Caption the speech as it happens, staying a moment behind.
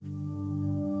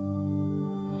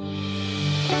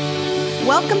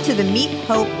Welcome to the Meet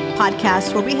Hope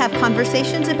podcast, where we have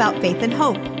conversations about faith and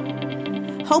hope.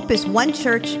 Hope is one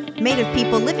church made of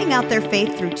people living out their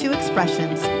faith through two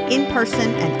expressions, in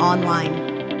person and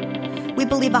online. We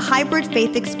believe a hybrid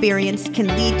faith experience can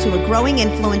lead to a growing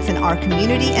influence in our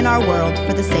community and our world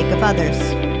for the sake of others.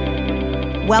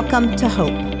 Welcome to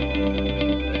Hope.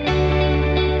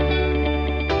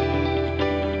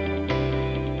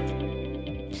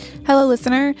 Hello,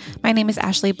 listener. My name is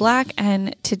Ashley Black,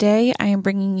 and today I am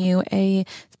bringing you a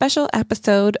special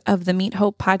episode of the Meet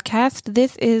Hope podcast.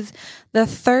 This is the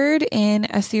third in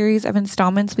a series of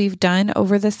installments we've done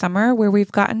over the summer, where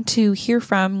we've gotten to hear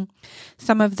from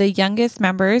some of the youngest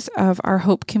members of our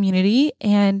Hope community.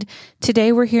 And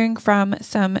today we're hearing from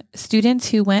some students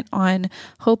who went on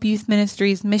Hope Youth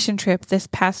Ministry's mission trip this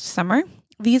past summer.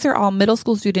 These are all middle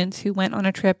school students who went on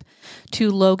a trip to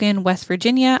Logan, West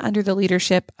Virginia, under the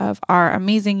leadership of our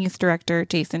amazing youth director,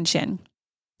 Jason Shin.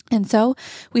 And so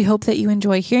we hope that you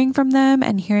enjoy hearing from them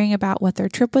and hearing about what their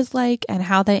trip was like and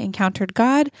how they encountered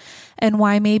God and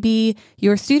why maybe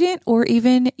your student or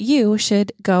even you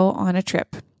should go on a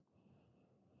trip.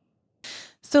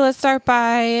 So let's start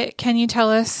by, can you tell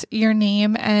us your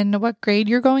name and what grade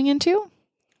you're going into?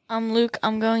 I'm Luke.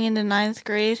 I'm going into 9th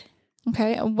grade.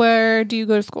 Okay. Where do you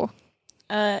go to school?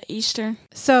 Eastern.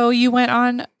 So you went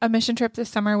on a mission trip this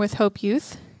summer with Hope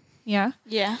Youth. Yeah.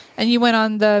 Yeah. And you went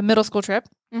on the middle school trip.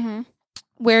 Mm-hmm.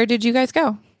 Where did you guys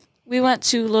go? We went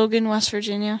to Logan, West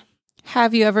Virginia.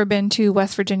 Have you ever been to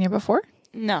West Virginia before?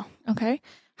 No. Okay.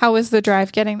 How was the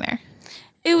drive getting there?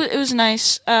 It was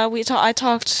nice. I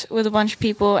talked with a bunch of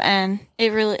people, and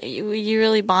you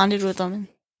really bonded with them.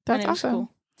 That's awesome. Cool.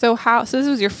 So this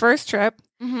was your first trip.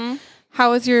 Mm-hmm.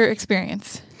 How was your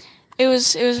experience? It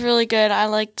was really good. I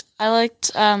liked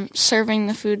serving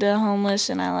the food to the homeless,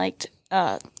 and I liked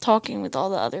talking with all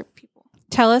the other people.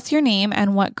 Tell us your name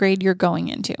and what grade you're going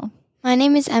into. My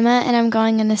name is Emma, and I'm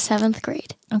going into 7th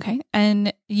grade. Okay.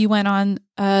 And you went on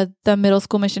the middle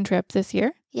school mission trip this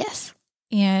year? Yes.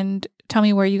 And tell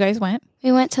me where you guys went.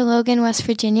 We went to Logan, West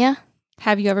Virginia.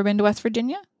 Have you ever been to West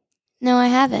Virginia? No, I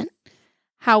haven't.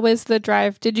 How was the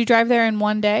drive? Did you drive there in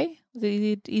one day? Was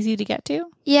it easy to get to?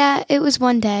 Yeah, it was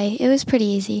one day. It was pretty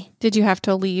easy. Did you have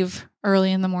to leave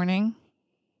early in the morning?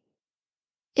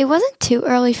 It wasn't too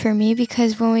early for me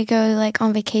because when we go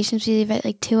on vacations, we leave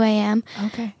at 2 a.m.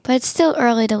 Okay. But it's still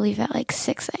early to leave at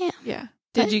 6 a.m. Yeah.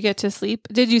 Did you get to sleep?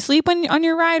 Did you sleep on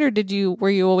your ride, or were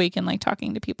you awake and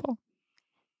talking to people?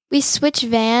 We switched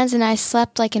vans, and I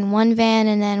slept in one van,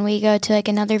 and then we go to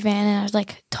another van, and I was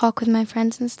talk with my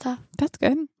friends and stuff. That's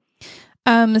good.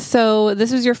 So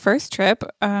this was your first trip.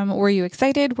 Were you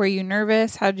excited? Were you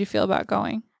nervous? How did you feel about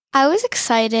going? I was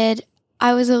excited.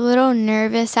 I was a little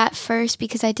nervous at first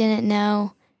because I didn't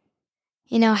know,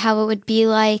 how it would be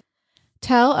like.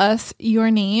 Tell us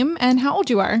your name and how old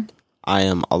you are. I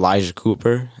am Elijah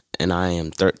Cooper, and I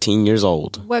am 13 years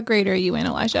old. What grade are you in,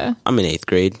 Elijah? I'm in 8th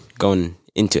grade, going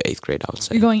into 8th grade, I would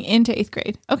say. You're going into 8th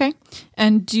grade. Okay.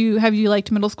 And have you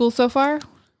liked middle school so far? How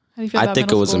do you feel about I think it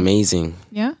middle was school? amazing.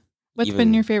 Yeah? What's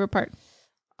been your favorite part?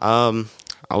 I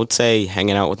would say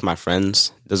hanging out with my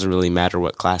friends. Doesn't really matter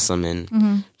what class I'm in.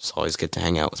 Mm-hmm. Just always get to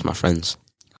hang out with my friends.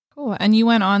 Cool. And you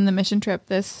went on the mission trip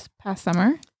this past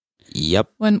summer?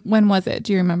 Yep. When was it?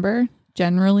 Do you remember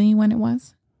generally when it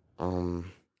was?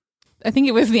 I think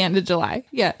it was the end of July.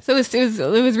 Yeah. So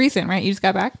it was recent, right? You just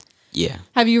got back? Yeah.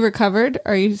 Have you recovered?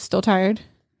 Are you still tired?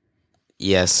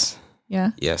 Yes.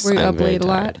 Yeah? Yes. Were you I'm up late a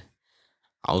tired. lot?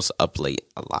 I was up late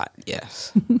a lot,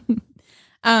 yes.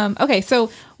 Okay,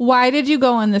 so why did you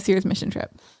go on this year's mission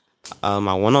trip?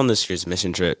 I went on this year's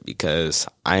mission trip because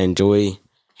I enjoy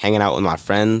hanging out with my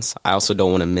friends. I also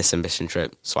don't want to miss a mission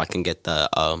trip, so I can get the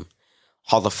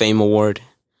Hall of Fame award.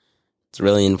 It's a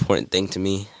really important thing to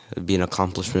me. It'd be an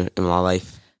accomplishment in my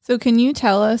life. So can you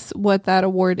tell us what that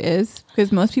award is?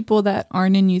 Because most people that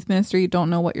aren't in youth ministry don't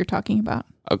know what you're talking about.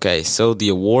 Okay, so the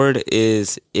award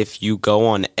is if you go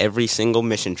on every single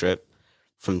mission trip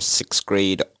from 6th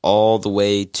grade all the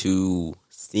way to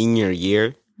senior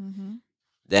year,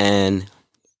 then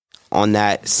on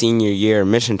that senior year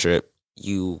mission trip,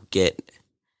 you get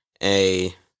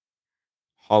a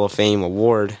Hall of Fame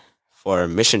award for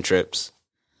mission trips.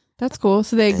 That's cool.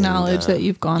 So they acknowledge that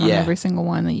you've gone on every single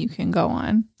one that you can go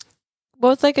on.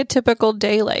 What's a typical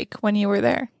day like when you were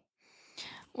there?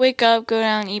 Wake up, go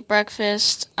down, eat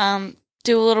breakfast,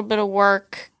 do a little bit of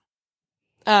work,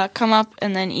 come up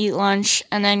and then eat lunch,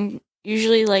 and then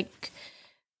usually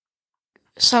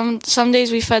some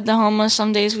days we fed the homeless,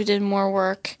 some days we did more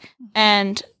work,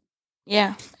 and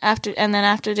after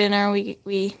dinner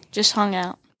we just hung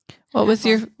out. What was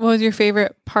your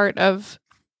favorite part of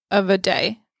a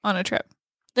day on a trip?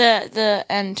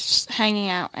 And just hanging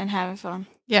out and having fun.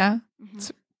 Yeah.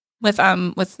 Mhm.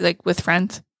 With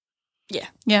friends. Yeah.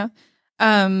 Yeah.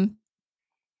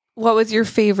 What was your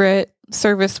favorite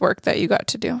service work that you got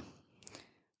to do?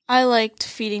 I liked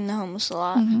feeding the homeless a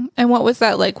lot. And what was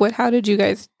that like? How did you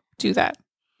guys do that?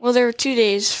 Well, there were 2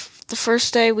 days. The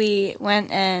first day we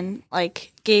went and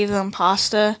gave them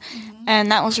pasta,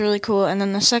 and that was really cool. And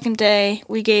then the second day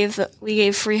we gave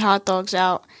free hot dogs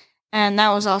out, and that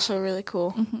was also really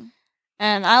cool.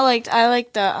 And I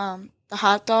liked the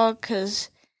hot dog because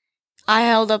I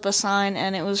held up a sign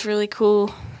and it was really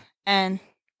cool, and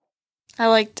I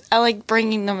liked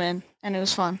bringing them in, and it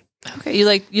was fun. Okay, you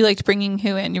liked bringing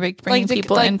who in? You liked bringing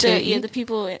people in to eat? Yeah, the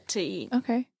people to eat.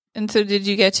 Okay. And so did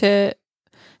you get to,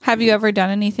 have you ever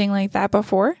done anything like that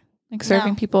before? Like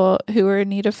serving No. people who were in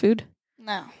need of food?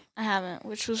 No, I haven't,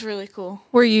 which was really cool.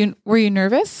 Were you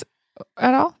nervous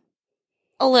at all?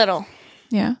 A little,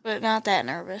 Yeah. but not that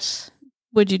nervous.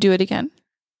 Would you do it again?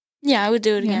 Yeah, I would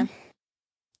do it Yeah. again.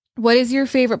 What is your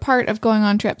favorite part of going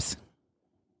on trips?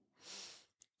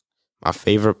 My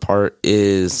favorite part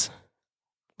is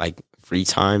free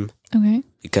time, Okay.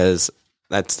 because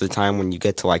that's the time when you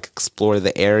get to explore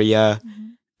the area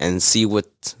and see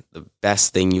what the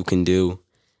best thing you can do.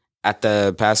 At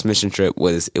the past mission trip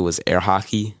was air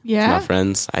hockey with Yeah. my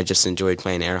friends. I just enjoyed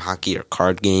playing air hockey or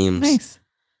card games. Nice.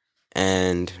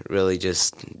 And really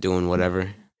just doing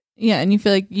whatever. Yeah, and you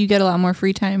feel like you get a lot more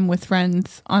free time with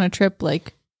friends on a trip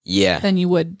Yeah. than you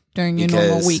would during your normal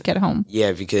Because- week at home.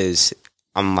 Yeah, because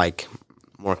I'm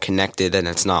more connected, and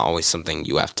it's not always something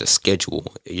you have to schedule.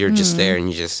 You're just there and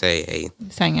you just say, hey,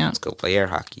 Just hang out. let's go play air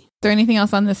hockey. Is there anything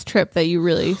else on this trip that you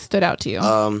really stood out to you?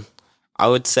 I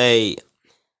would say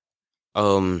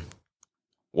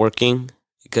working,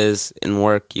 because in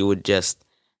work you would just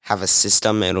have a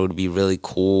system, and it would be really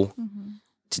cool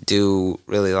to do.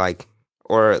 Really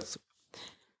or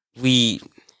we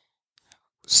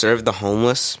served the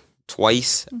homeless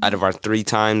twice out of our 3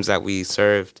 times that we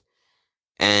served,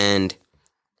 and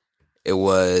it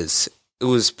was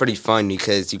pretty fun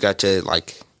because you got to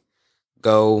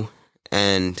go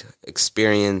and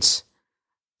experience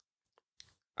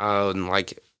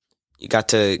you got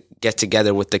to get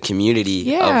together with the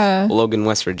community of Logan,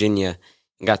 West Virginia.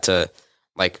 You got to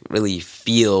really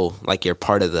feel like you're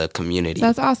part of the community.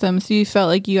 That's awesome. So you felt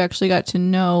like you actually got to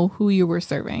know who you were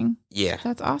serving. Yeah.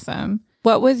 That's awesome.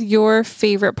 What was your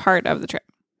favorite part of the trip?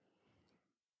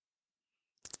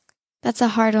 That's a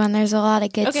hard one. There's a lot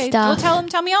of good stuff. Well,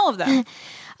 tell me all of them.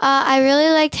 I really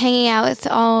liked hanging out with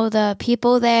all the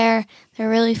people there. They're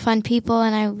really fun people,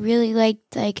 and I really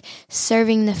liked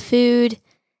serving the food.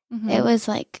 It was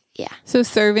yeah. So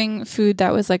serving food,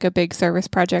 that was a big service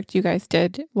project you guys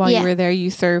did while you were there. You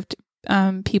served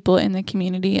people in the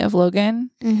community of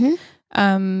Logan.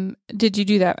 Did you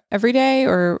do that every day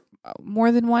or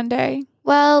more than one day?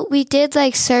 Well, we did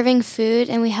serving food,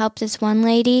 and we helped this one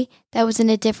lady that was in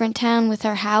a different town with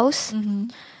her house.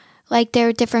 There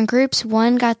were different groups.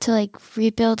 One got to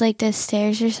rebuild the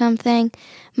stairs or something.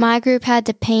 My group had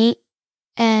to paint,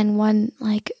 and one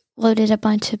loaded a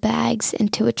bunch of bags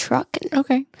into a truck.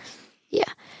 Okay.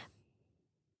 Yeah.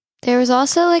 There was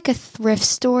also a thrift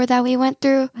store that we went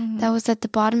through that was at the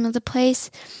bottom of the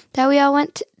place that we all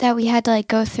went to, that we had to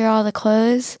go through all the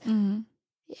clothes.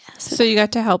 Yeah. So you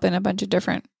got to help in a bunch of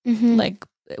different,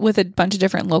 with a bunch of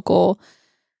different local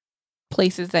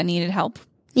places that needed help.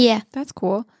 Yeah. That's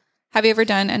cool. Have you ever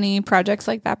done any projects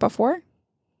like that before?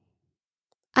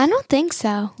 I don't think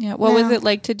so. Yeah. What was No. it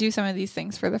like to do some of these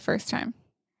things for the first time?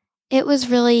 It was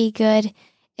really good.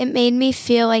 It made me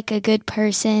feel like a good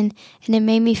person, and it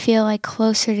made me feel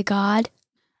closer to God.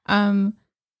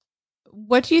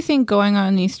 What do you think going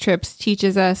on these trips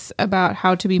teaches us about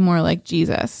how to be more like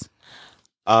Jesus?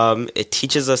 It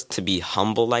teaches us to be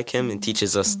humble like him. It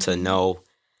teaches us to know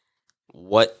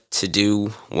what to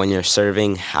do when you're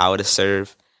serving, how to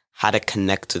serve, how to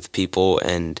connect with people,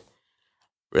 and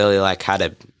really how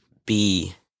to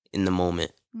be in the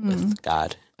moment with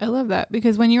God. I love that,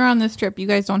 because when you're on this trip, you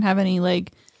guys don't have any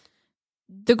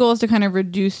the goal is to kind of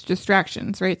reduce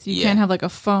distractions, right? So you can't have a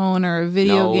phone or a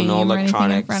video game or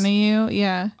anything in front of you.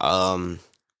 Yeah.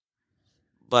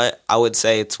 But I would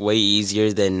say it's way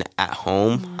easier than at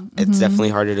home. It's definitely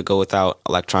harder to go without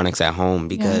electronics at home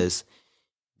because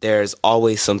there's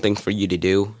always something for you to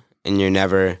do, and you're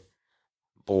never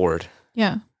bored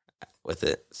with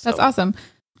it. So. That's awesome.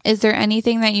 Is there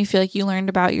anything that you feel like you learned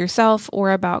about yourself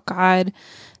or about God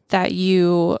that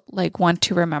you want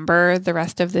to remember the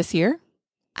rest of this year?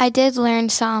 I did learn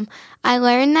some. I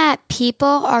learned that people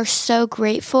are so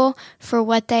grateful for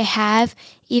what they have,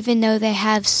 even though they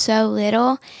have so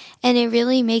little. And it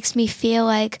really makes me feel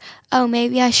like, oh,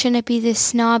 maybe I shouldn't be this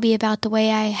snobby about the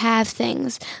way I have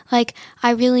things. Like,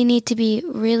 I really need to be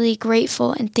really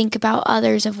grateful and think about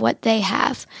others of what they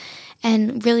have,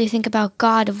 and really think about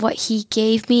God of what he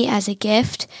gave me as a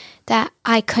gift that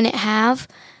I couldn't have,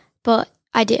 but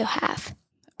I do have.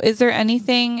 Is there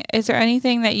anything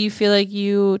that you feel like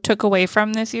you took away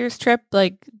from this year's trip?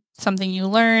 Like something you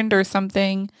learned or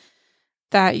something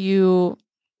that you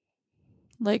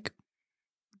like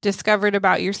discovered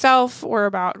about yourself or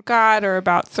about God or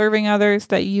about serving others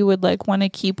that you would like want to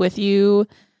keep with you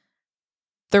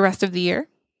the rest of the year?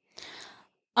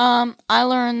 I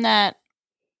learned that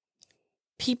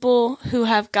people who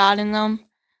have God in them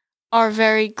are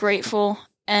very grateful,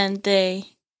 and they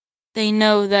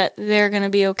know that they're going to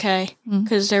be okay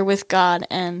because they're with God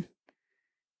and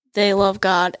they love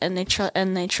God and they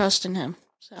trust in him.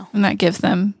 So, and that gives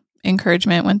them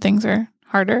encouragement when things are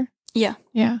harder. Yeah.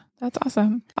 Yeah. That's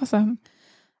awesome. Awesome.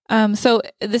 So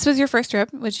this was your first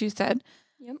trip, which you said.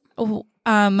 Yep.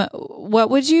 What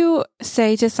would you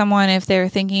say to someone if they're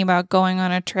thinking about going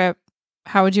on a trip?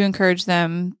 How would you encourage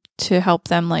them to help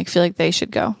them like feel like they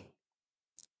should go?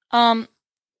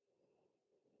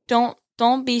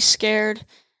 Don't be scared.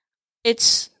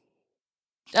 It's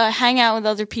hang out with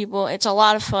other people. It's a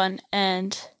lot of fun,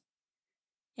 and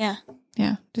yeah.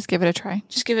 Yeah, just give it a try.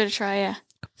 Yeah.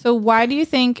 So why do you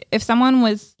think if someone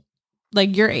was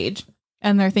like your age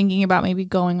and they're thinking about maybe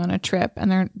going on a trip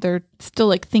and they're still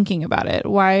like thinking about it,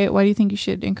 why do you think you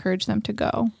should encourage them to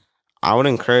go? I would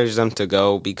encourage them to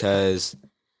go because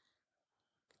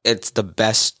it's the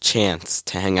best chance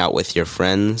to hang out with your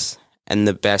friends and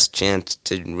the best chance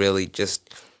to really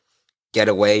just get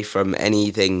away from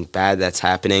anything bad that's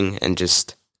happening and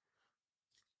just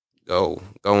go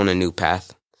on a new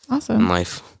path. Awesome. In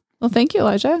life. Well, thank you,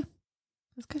 Elijah.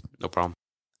 That's good. No problem.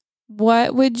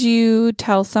 What would you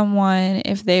tell someone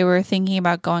if they were thinking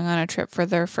about going on a trip for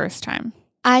their first time?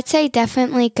 I'd say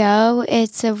definitely go.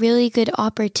 It's a really good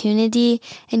opportunity,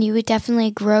 and you would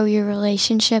definitely grow your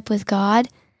relationship with God,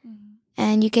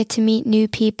 and you get to meet new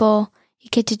people. You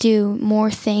get to do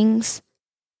more things,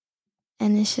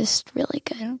 and it's just really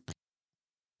good. Yeah.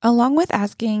 Along with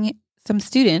asking some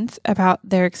students about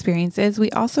their experiences,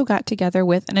 we also got together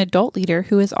with an adult leader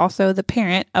who is also the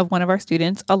parent of one of our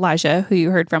students, Elijah, who you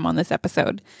heard from on this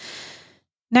episode.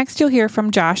 Next, you'll hear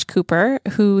from Josh Cooper,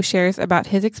 who shares about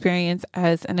his experience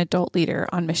as an adult leader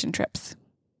on mission trips.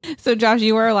 So, Josh,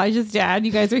 you are Elijah's dad.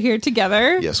 You guys are here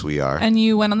together. Yes, we are. And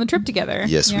you went on the trip together.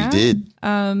 Yes, we did.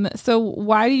 So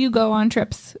why do you go on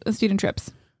trips, student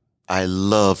trips? I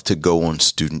love to go on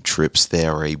student trips. They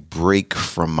are a break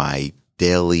from my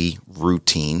daily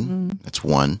routine. That's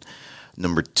one.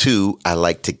 Number two, I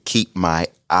like to keep my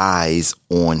eyes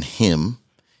on him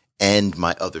and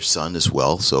my other son as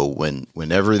well. So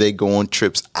whenever they go on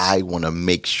trips, I want to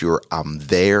make sure I'm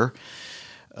there.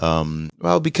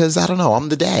 Well, because I don't know, I'm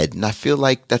the dad and I feel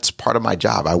like that's part of my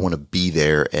job. I want to be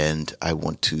there and I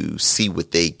want to see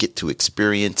what they get to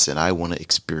experience and I want to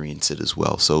experience it as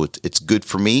well. So it's good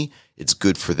for me. It's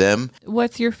good for them.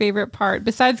 What's your favorite part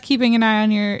besides keeping an eye on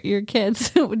your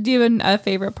kids? Do you have a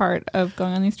favorite part of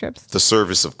going on these trips? The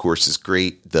service, of course, is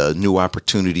great. The new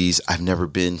opportunities. I've never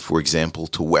been, for example,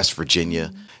 to West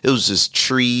Virginia. It was just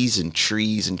trees and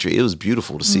trees and trees. It was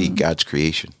beautiful to see God's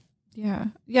creation. Yeah.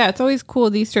 Yeah. It's always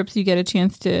cool. These trips, you get a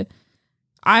chance to,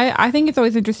 I think it's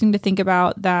always interesting to think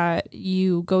about that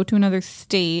you go to another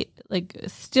state, like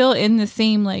still in the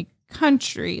same like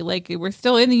country, like we're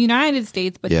still in the United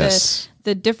States, but yes.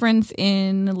 the difference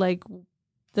in like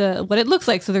what it looks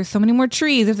like. So there's so many more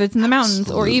trees if it's in the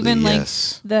mountains, or even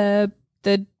yes. like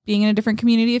the being in a different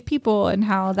community of people and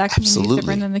how that community is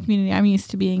different than the community I'm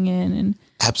used to being in. And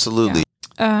absolutely.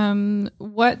 Yeah.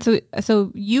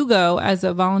 So you go as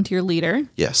a volunteer leader.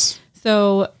 Yes.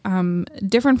 So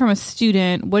different from a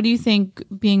student, what do you think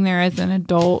being there as an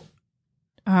adult,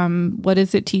 what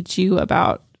does it teach you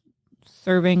about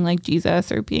serving like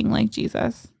Jesus or being like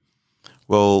Jesus?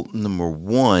 Well, number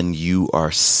one, you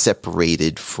are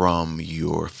separated from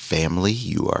your family.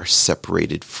 You are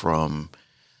separated from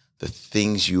the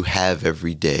things you have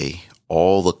every day.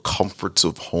 All the comforts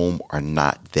of home are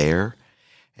not there.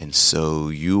 And so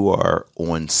you are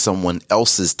on someone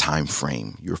else's time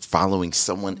frame. You're following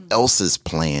someone else's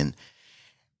plan.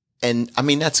 And I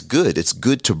mean, that's good. It's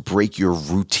good to break your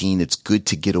routine. It's good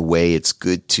to get away. It's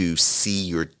good to see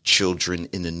your children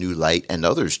in a new light and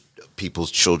people's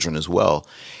children as well.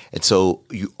 And so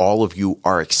all of you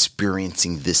are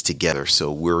experiencing this together.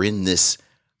 So we're in this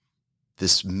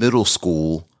middle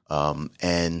school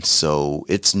And so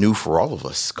it's new for all of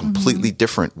us, completely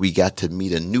different. We got to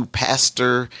meet a new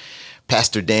pastor,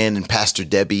 Pastor Dan and Pastor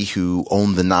Debbie, who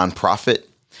own the nonprofit.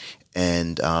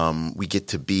 And we get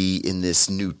to be in this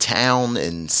new town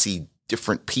and see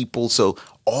different people. So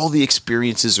all the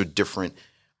experiences are different.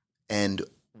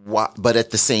 But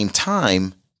at the same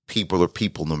time, people are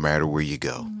people no matter where you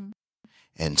go.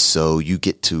 And so you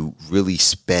get to really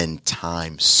spend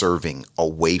time serving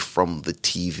away from the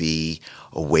TV,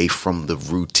 away from the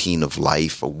routine of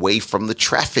life, away from the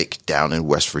traffic down in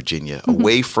West Virginia,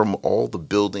 away from all the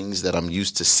buildings that I'm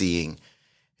used to seeing.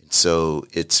 And so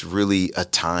it's really a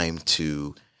time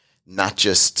to not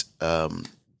just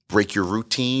break your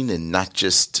routine and not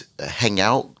just hang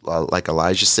out, like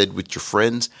Elijah said, with your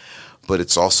friends, but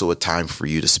it's also a time for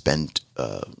you to spend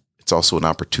it's also an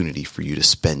opportunity for you to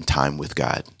spend time with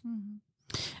God.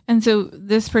 And so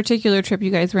this particular trip,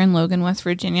 you guys were in Logan, West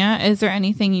Virginia. Is there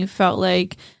anything you felt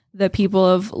like the people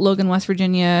of Logan, West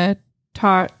Virginia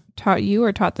taught you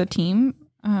or taught the team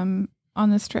on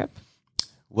this trip?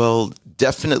 Well,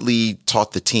 definitely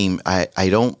taught the team. I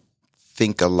don't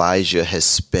think Elijah has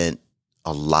spent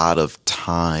a lot of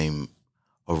time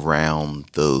around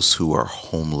those who are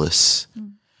homeless.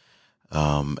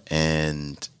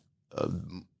 And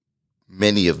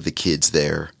many of the kids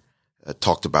there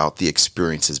talked about the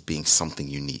experience as being something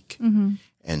unique.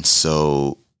 And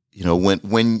so,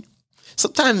 when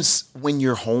sometimes when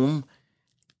you're home,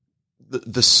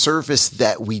 the service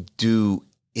that we do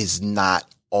is not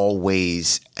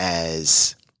always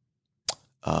as,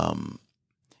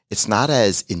 it's not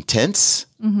as intense.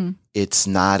 It's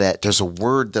not there's a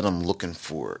word that I'm looking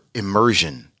for,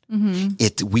 immersion.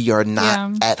 We are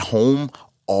not at home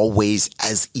always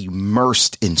as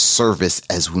immersed in service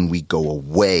as when we go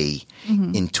away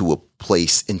into a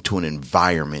place, into an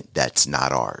environment that's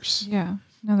not ours. Yeah.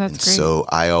 No, that's great. So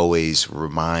I always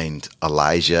remind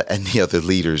Elijah and the other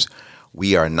leaders,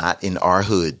 we are not in our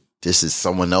hood. This is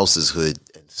someone else's hood.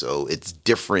 And so it's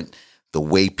different. The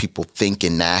way people think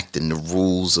and act and the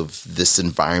rules of this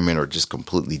environment are just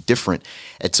completely different.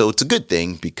 And so it's a good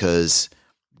thing because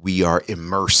we are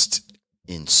immersed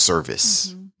in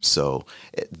service. So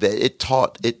it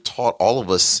taught all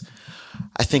of us,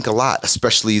 I think, a lot,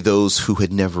 especially those who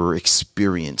had never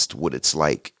experienced what it's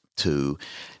like to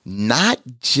not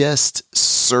just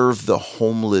serve the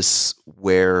homeless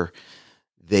where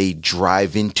they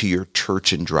drive into your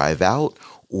church and drive out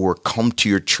or come to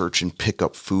your church and pick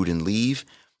up food and leave.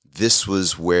 This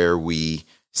was where we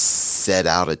set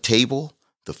out a table,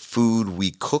 the food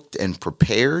we cooked and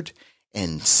prepared,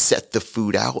 and set the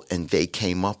food out, and they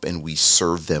came up and we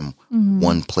served them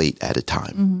one plate at a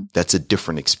time. That's a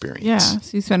different experience. Yeah.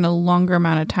 So you spend a longer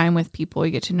amount of time with people.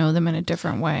 You get to know them in a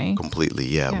different way. Completely.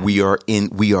 Yeah. We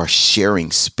are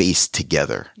sharing space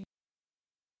together.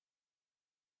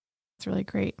 It's really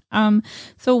great.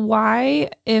 So why,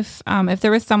 if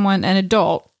there was an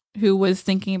adult who was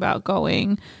thinking about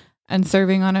going and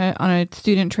serving on a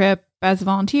student trip as a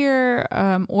volunteer,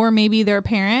 or maybe they're a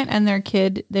parent and they're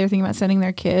thinking about sending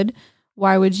their kid,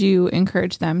 why would you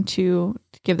encourage them to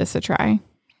give this a try?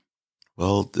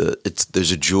 Well,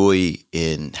 there's a joy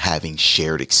in having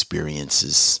shared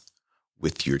experiences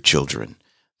with your children.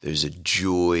 There's a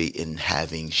joy in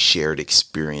having shared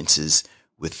experiences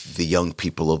with the young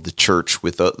people of the church,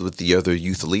 with the other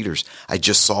youth leaders. I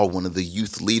just saw one of the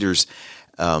youth leaders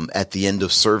at the end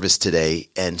of service today.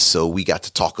 And so we got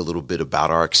to talk a little bit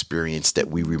about our experience that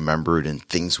we remembered and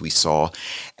things we saw.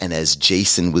 And as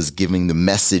Jason was giving the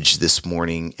message this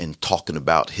morning and talking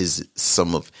about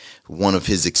one of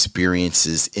his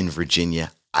experiences in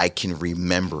Virginia, I can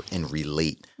remember and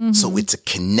relate. So it's a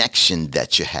connection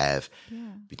that you have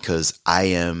because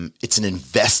it's an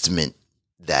investment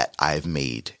that I've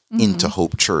made into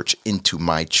Hope Church, into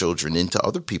my children, into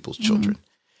other people's children.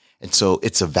 And so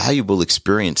it's a valuable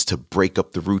experience to break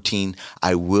up the routine.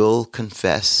 I will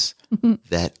confess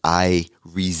that I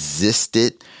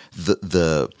resisted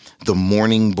the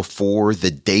morning before,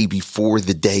 the day before,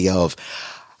 the day of.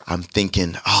 I'm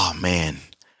thinking, oh man,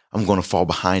 I'm going to fall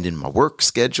behind in my work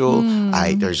schedule.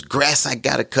 There's grass I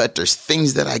got to cut. There's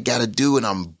things that I got to do, and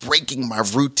I'm breaking my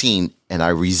routine. And I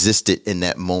resist it in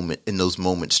those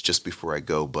moments just before I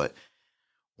go. But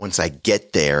once I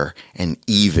get there and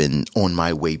even on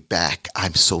my way back,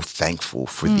 I'm so thankful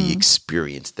for the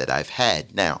experience that I've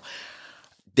had. Now,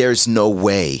 there's no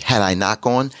way, had I not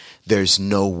gone, there's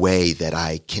no way that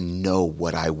I can know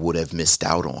what I would have missed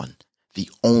out on. The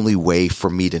only way for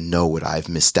me to know what I've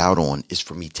missed out on is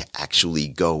for me to actually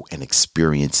go and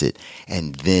experience it.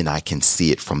 And then I can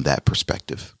see it from that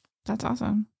perspective. That's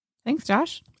awesome. Thanks,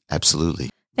 Josh. Absolutely.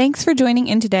 Thanks for joining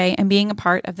in today and being a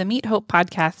part of the Meet Hope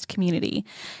podcast community.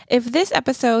 If this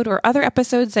episode or other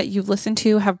episodes that you've listened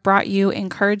to have brought you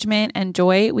encouragement and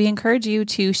joy, we encourage you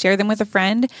to share them with a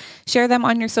friend, share them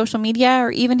on your social media,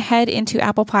 or even head into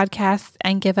Apple Podcasts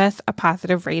and give us a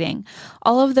positive rating.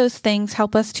 All of those things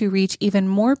help us to reach even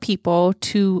more people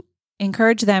to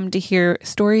encourage them to hear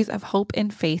stories of hope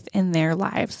and faith in their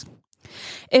lives.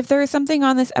 If there is something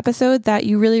on this episode that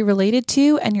you really related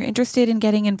to and you're interested in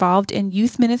getting involved in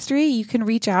youth ministry, you can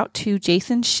reach out to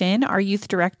Jason Shin, our youth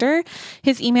director.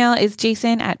 His email is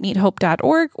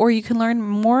jason@meethope.org, or you can learn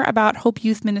more about Hope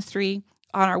Youth Ministry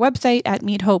on our website at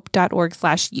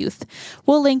meethope.org/youth.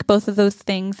 We'll link both of those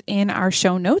things in our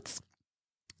show notes.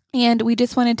 And we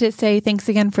just wanted to say thanks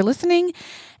again for listening,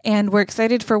 and we're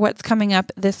excited for what's coming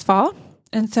up this fall.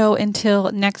 And so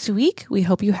until next week, we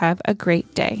hope you have a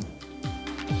great day.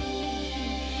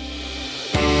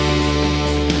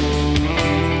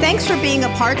 Thanks for being a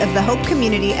part of the Hope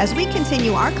community as we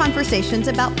continue our conversations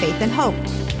about faith and hope.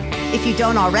 If you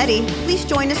don't already, please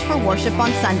join us for worship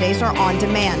on Sundays or on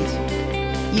demand.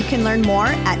 You can learn more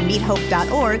at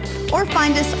meethope.org or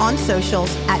find us on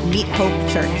socials at Meet Hope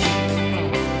Church.